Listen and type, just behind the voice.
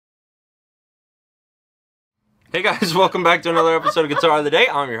Hey guys, welcome back to another episode of Guitar of the Day.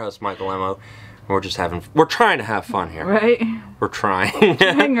 I'm your host, Michael Lemmo. We're trying to have fun here. Right? We're trying.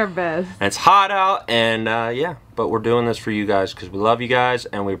 Doing our best. And it's hot out, and yeah, but we're doing this for you guys because we love you guys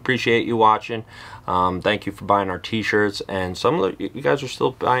and we appreciate you watching. Thank you for buying our t-shirts, and some of you guys are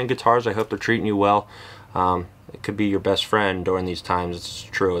still buying guitars. I hope they're treating you well. It could be your best friend during these times. It's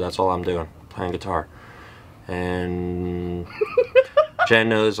true. That's all I'm doing, playing guitar. And Jen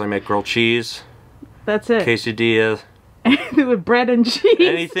knows I make grilled cheese. That's it. Quesadilla. With bread and cheese.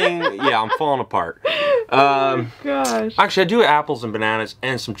 Anything. Yeah, I'm falling apart. Oh gosh. Actually, I do apples and bananas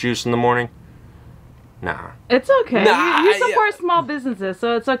and some juice in the morning. Nah. It's okay. Nah, you support small businesses,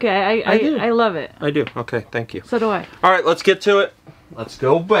 so it's okay. I love it. I do. Okay, thank you. So do I. All right, let's get to it. Let's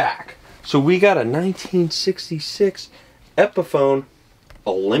go back. So we got a 1966 Epiphone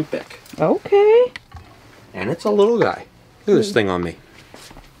Olympic. Okay. And it's a little guy. Look at this thing on me.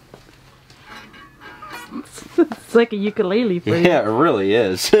 It's like a ukulele for you. Yeah, it really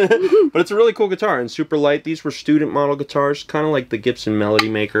is. But it's a really cool guitar and super light. These were student model guitars, kind of like the Gibson Melody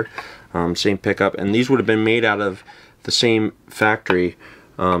Maker. Same pickup. And these would have been made out of the same factory.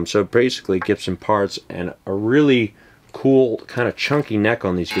 So basically Gibson parts, and a really cool kind of chunky neck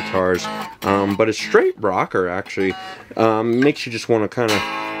on these guitars. But a straight rocker actually makes you just want to kind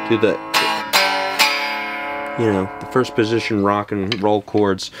of do the, you know, the first position rock and roll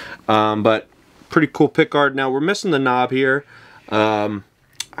chords. But pretty cool pickguard. Now we're missing the knob here. I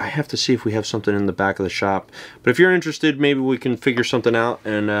have to see if we have something in the back of the shop. But if you're interested, maybe we can figure something out.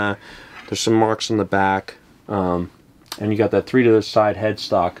 And there's some marks in the back. And you got that 3 to the side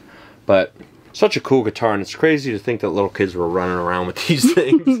headstock. But such a cool guitar, and it's crazy to think that little kids were running around with these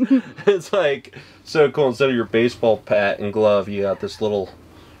things. It's like so cool. Instead of your baseball bat and glove, you got this little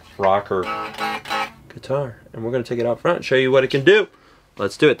rocker guitar. And we're going to take it out front and show you what it can do.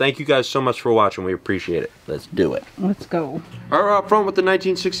 Let's do it. Thank you guys so much for watching. We appreciate it. Let's do it. Let's go. Alright, we're up front with the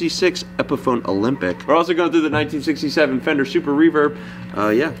 1966 Epiphone Olympic. We're also going to do the 1967 Fender Super Reverb.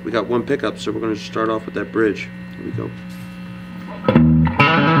 Yeah, we got one pickup, so we're going to start off with that bridge. Here we go.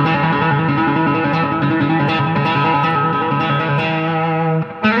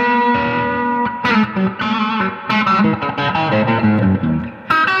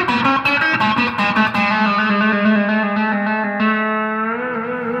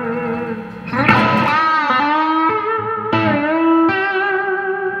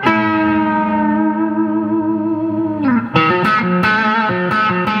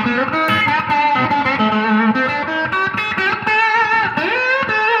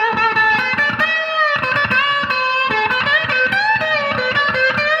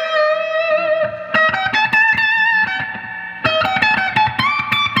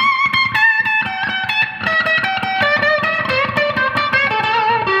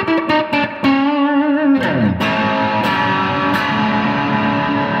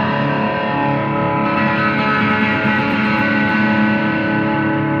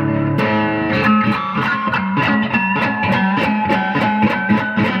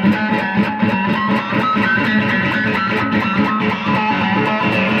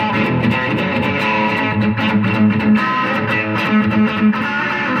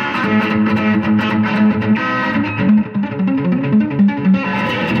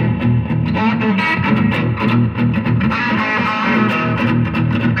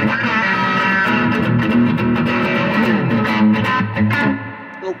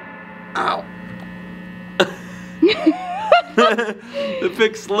 The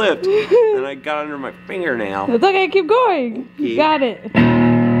pick slipped and I got under my fingernail. It's okay, keep going. You got it.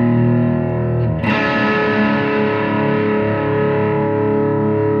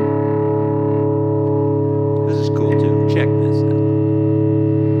 This is cool too. Check this out.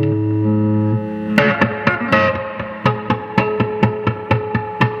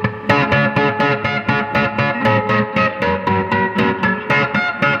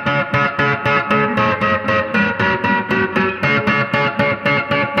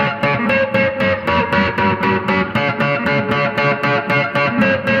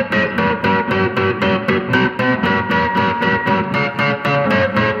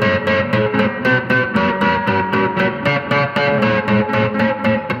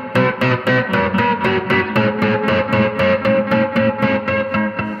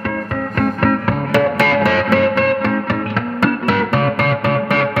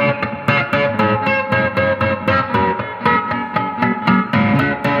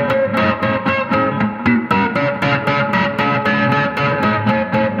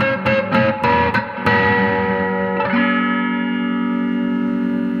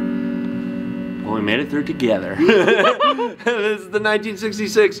 We made it through together. This is the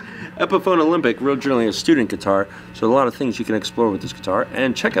 1966 Epiphone Olympic, originally a student guitar. So a lot of things you can explore with this guitar.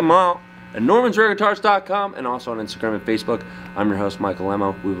 And check them out at normansrareguitars.com and also on Instagram and Facebook. I'm your host, Michael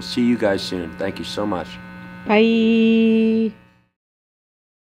Lemmo. We will see you guys soon. Thank you so much. Bye.